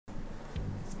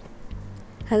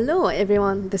Hello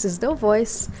everyone, this is The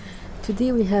Voice.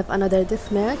 Today we have another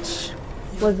deathmatch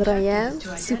with Ryan,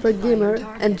 Super Gamer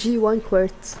and G1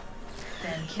 Quert.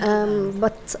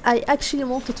 But I actually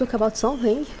want to talk about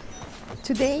something.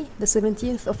 Today, the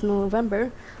 17th of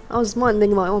November, I was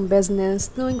minding my own business,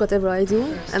 doing whatever I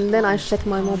do, and then I check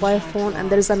my mobile phone and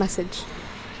there's a message.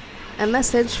 A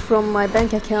message from my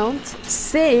bank account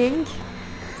saying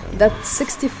that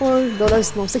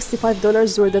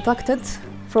 $65 were deducted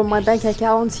from my bank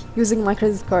account using my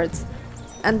credit card.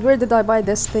 And where did I buy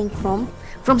this thing from?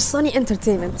 From Sony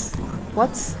Entertainment.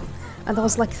 What? And I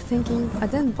was like thinking, I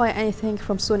didn't buy anything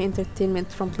from Sony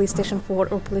Entertainment from PlayStation 4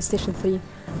 or PlayStation 3.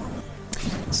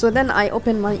 So then I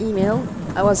opened my email.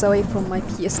 I was away from my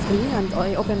PS3 and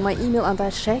I opened my email and I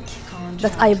check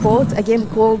that I bought a game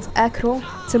called Acro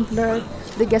Templar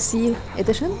Legacy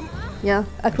Edition. Yeah,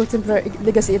 Acro Templar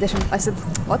Legacy Edition. I said,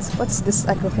 what's this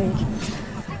Acro thing?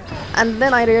 And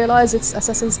then I realized it's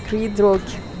Assassin's Creed Rogue.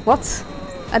 What?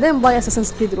 I didn't buy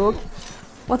Assassin's Creed Rogue.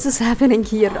 What is happening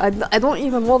here? I don't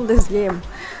even want this game.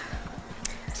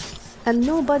 And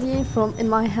nobody from in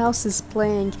my house is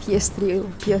playing PS3 or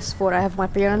PS4. I have my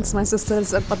parents, my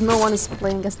sisters, but no one is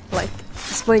playing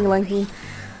like me.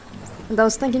 And I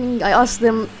was thinking, I asked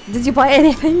them, did you buy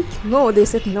anything? No, they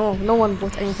said no one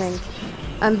bought anything.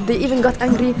 And they even got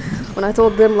angry when I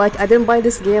told them like I didn't buy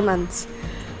this game, and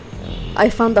I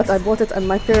found that I bought it, and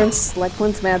my parents like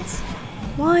went mad.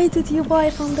 Why did you buy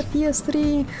from the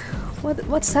PS3?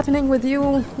 What's happening with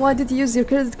you? Why did you use your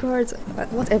credit card?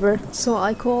 Whatever. So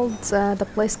I called the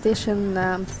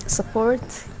PlayStation support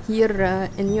here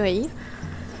in UAE.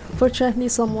 Fortunately,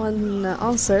 someone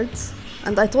answered,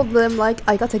 and I told them like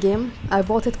I got a game, I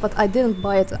bought it, but I didn't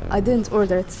buy it. I didn't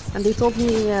order it, and they told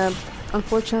me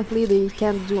unfortunately they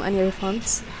can't do any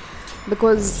refunds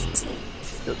because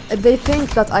they think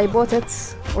that I bought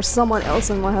it or someone else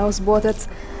in my house bought it,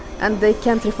 and they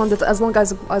can't refund it as long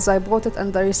as I bought it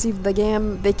and I received the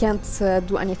game. They can't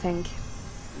do anything.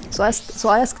 So I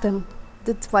asked him,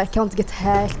 did my account get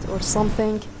hacked or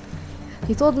something?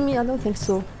 He told me, I don't think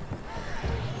so.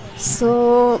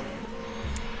 So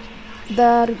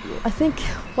I think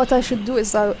what I should do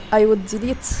is I would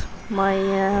delete my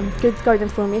credit card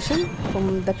information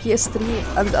from the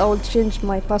PS3 and I will change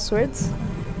my password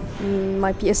in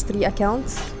my PS3 account.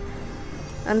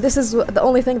 And this is the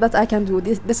only thing that I can do.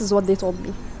 This is what they told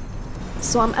me.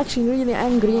 So I'm actually really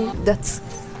angry that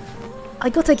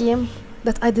I got a game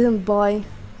that I didn't buy,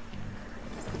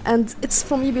 and it's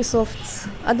from Ubisoft.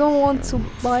 I don't want to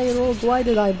buy Rogue. Why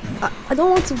did I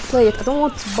don't want to play it. I don't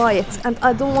want to buy it, and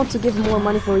I don't want to give more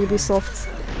money for Ubisoft.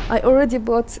 I already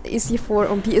bought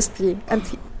AC4 on PS3 and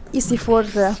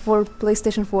AC4 for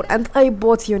PlayStation 4, and I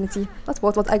bought Unity. Not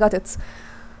bought, but I got it.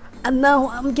 And now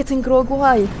I'm getting Rogue.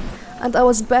 Why? And I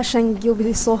was bashing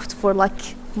Ubisoft for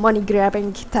like money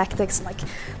grabbing tactics, like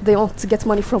they want to get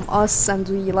money from us and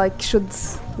we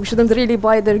shouldn't really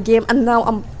buy their game, and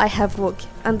now I have Rogue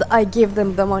and I gave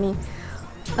them the money.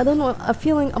 I don't know, I'm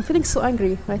feeling so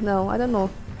angry right now. I don't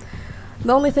know.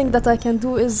 The only thing that I can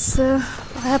do is I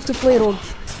have to play Rogue.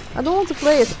 I don't want to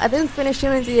play it. I didn't finish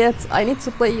Unity yet. I need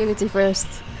to play Unity first.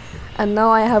 And now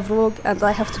I have Rogue and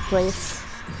I have to play it.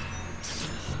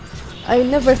 I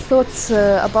never thought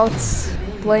about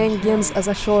playing games as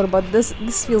a chore, but this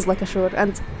feels like a chore,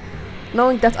 and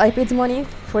knowing that I paid money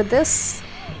for this,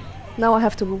 now I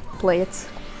have to play it.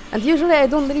 And usually I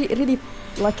don't really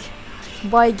like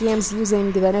buy games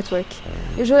using the network.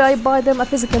 Usually I buy them a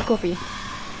physical copy.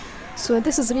 So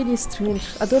this is really strange.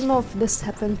 I don't know if this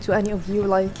happened to any of you,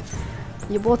 like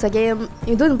you bought a game,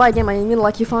 you didn't buy a game, I mean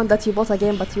like you found that you bought a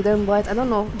game but you didn't buy it. I don't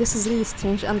know, this is really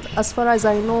strange, and as far as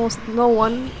I know, no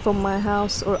one from my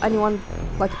house or anyone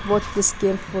like bought this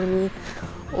game for me,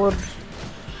 or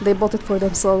they bought it for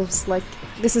themselves. Like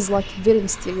this is like very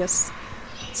mysterious.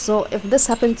 So if this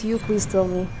happened to you, please tell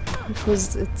me,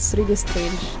 because it's really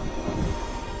strange.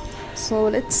 So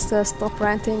let's stop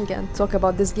ranting and talk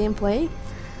about this gameplay.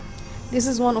 This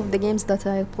is one of the games that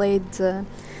I played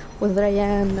with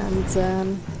Ryan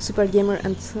and Super Gamer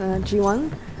and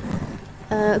G1.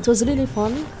 It was really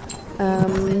fun.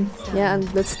 Yeah,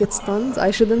 and let's get stunned. I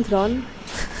shouldn't run.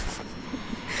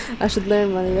 I should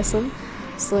learn my lesson.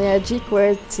 So yeah,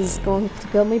 G-Quert is going to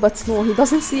kill me, but no, he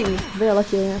doesn't see me. Very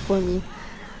lucky for me.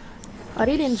 I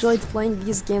really enjoyed playing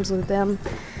these games with them.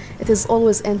 It is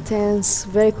always intense,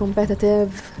 very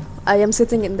competitive. I am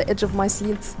sitting in the edge of my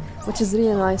seat, which is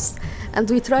really nice. And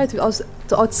we try to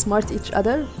outsmart each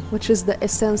other, which is the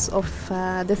essence of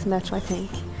deathmatch, I think.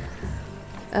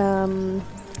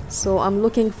 So I'm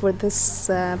looking for this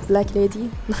black lady,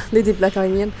 Lady Black I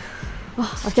mean.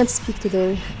 Oh, I can't speak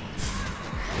today.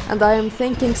 And I am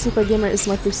thinking Super Gamer is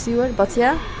my pursuer, but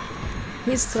yeah,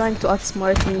 he's trying to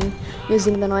outsmart me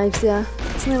using the knives. Yeah,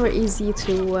 it's never easy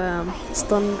to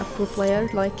stun a pro player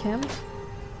like him.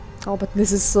 Oh, but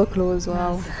this is so close,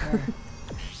 wow.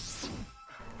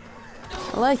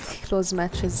 I like close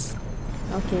matches.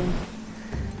 Okay.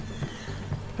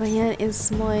 Ryan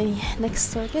is my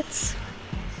next target.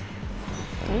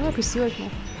 Are you my pursuer? No.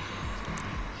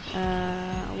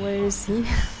 Where is he?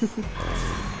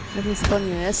 Let me stun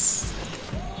you, yes.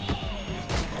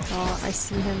 Oh, I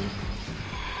see him.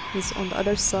 He's on the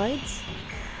other side.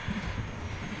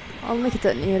 I'll make it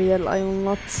an aerial, I will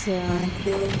not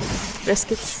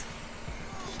risk it.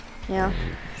 Yeah.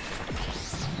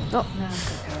 Oh.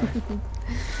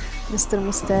 Mr.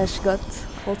 Mustache got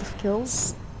a lot of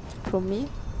kills from me.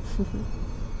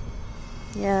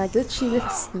 Yeah, glitchy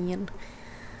death scene.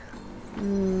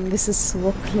 This is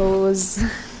so close.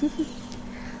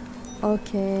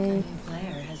 Okay.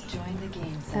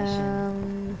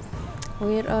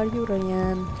 Where are you,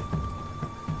 Ryan?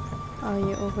 Are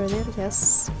you over there?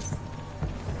 Yes.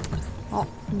 Oh,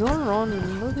 don't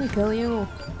run. Let me kill you.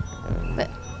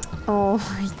 Oh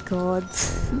my god.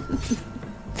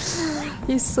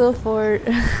 He's so far.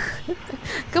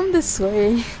 Come this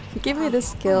way. Give me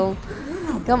this kill.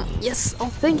 Come. Yes. Oh,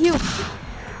 thank you.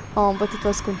 Oh, but it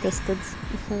was contested.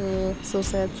 So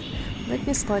sad. Let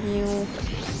me stun you.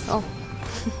 Oh.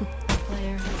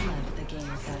 Player has left the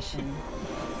game session.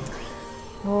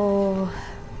 Oh.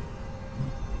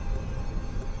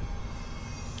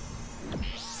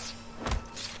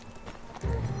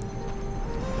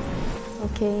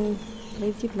 Okay,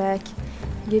 Lady Black,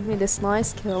 give me this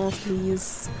nice kill,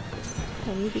 please.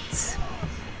 I need it.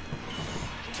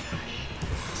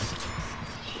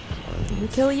 Did we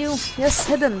kill you? Yes,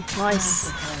 hidden.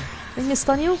 Nice. Let me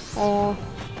stun you? Oh.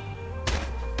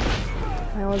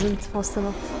 I wasn't fast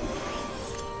enough.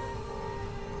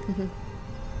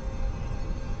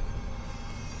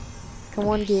 Come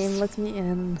on, game, let me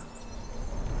in.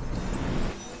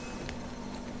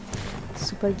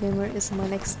 Super Gamer is my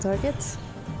next target.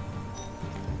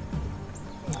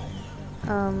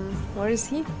 Where is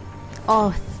he?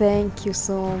 Oh, thank you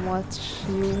so much,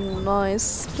 you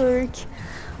nice perk.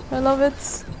 I love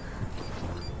it.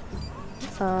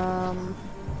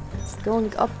 It's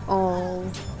going up. Oh.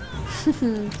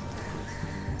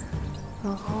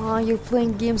 Oh, you're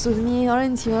playing games with me,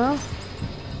 aren't you, huh?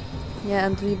 Yeah,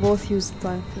 and we both use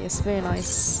time. Yes, very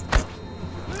nice.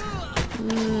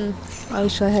 I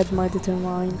wish I had my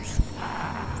determined.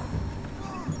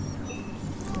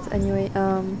 But anyway,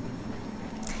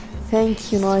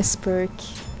 thank you, nice perk.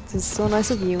 It is so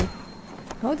nice of you.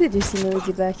 How did you see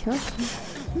Melody back, huh?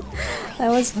 I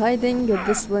was hiding with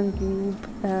this one group.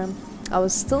 I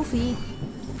was stealthy.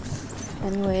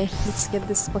 Anyway, let's get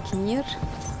this Buccaneer.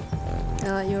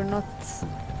 You're not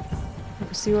a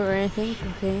pursuer or anything,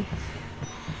 okay.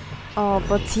 Oh,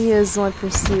 but he is my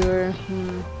pursuer.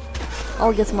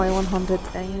 I'll get my 100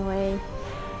 anyway.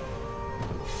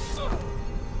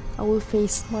 I will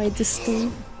face my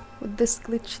destiny with this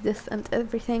glitch death and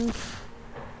everything.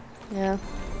 Yeah.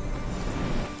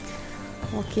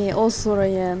 Okay, also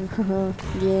Ryan.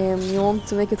 Game, you want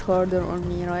to make it harder on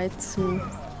me, right?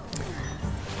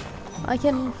 I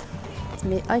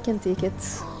can take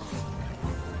it.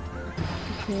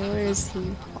 Okay, where is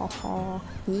he? Oh,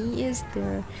 he is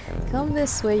there. Come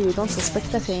this way, you don't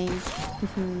suspect a thing.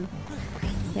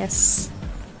 Yes.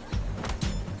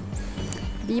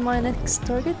 Be my next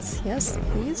target? Yes,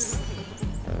 please.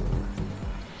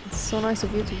 It's so nice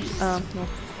of you to be. No.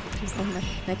 It's not my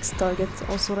next target.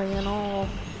 Also, Ryan. Oh.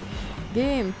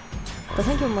 Game. I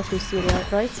think you're my pursuer,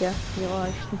 right? Yeah, you are.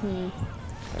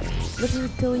 Let me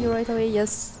kill you right away.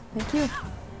 Yes. Thank you.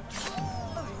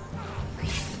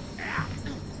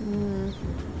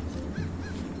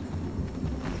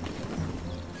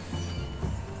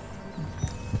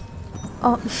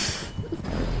 Oh.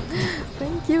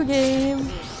 Thank you, game,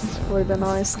 for the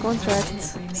nice contract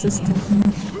system.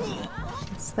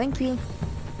 Yes, thank you.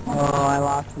 Oh, I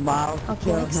lost the bottle.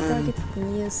 Okay, next target,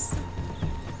 please.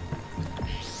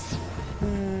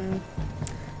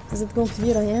 Is it going to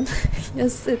be Ryan?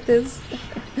 Yes, it is.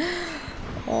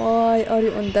 Why are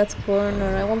you on that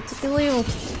corner? I want to kill you.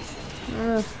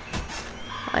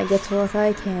 I get what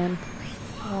I can.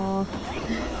 Oh.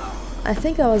 I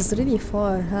think I was really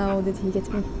far. How did he get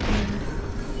me?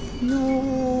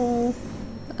 No.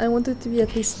 I wanted to be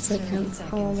at least second.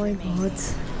 Oh my god.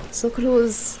 So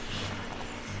close.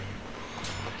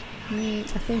 I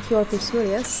think you are pursuer,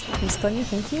 yes. I can stun you,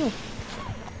 thank you.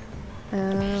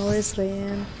 Where is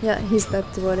Ryan? Yeah, he's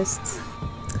that duelist.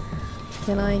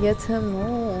 Can I get him?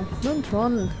 No, don't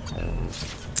run.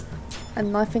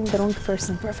 and knifing the wrong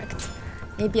person. Perfect.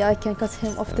 Maybe I can cut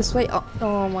him off this way.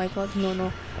 Oh my god,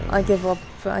 no. I give up.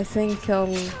 I think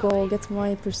I'll go get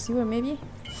my pursuer maybe.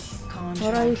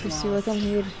 Where are you, pursuer? Come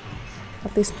here.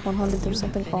 At least 100 or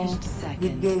something. Oh.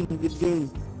 Good game.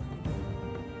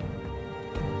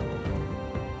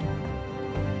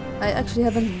 I actually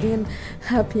haven't been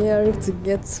happier to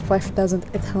get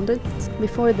 5,800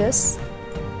 before this.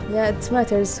 Yeah, it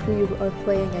matters who you are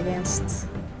playing against.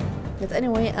 But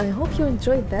anyway, I hope you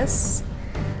enjoyed this.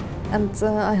 And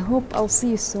I hope I'll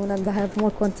see you soon and I have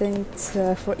more content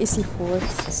for AC4.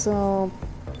 So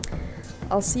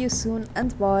I'll see you soon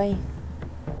and bye.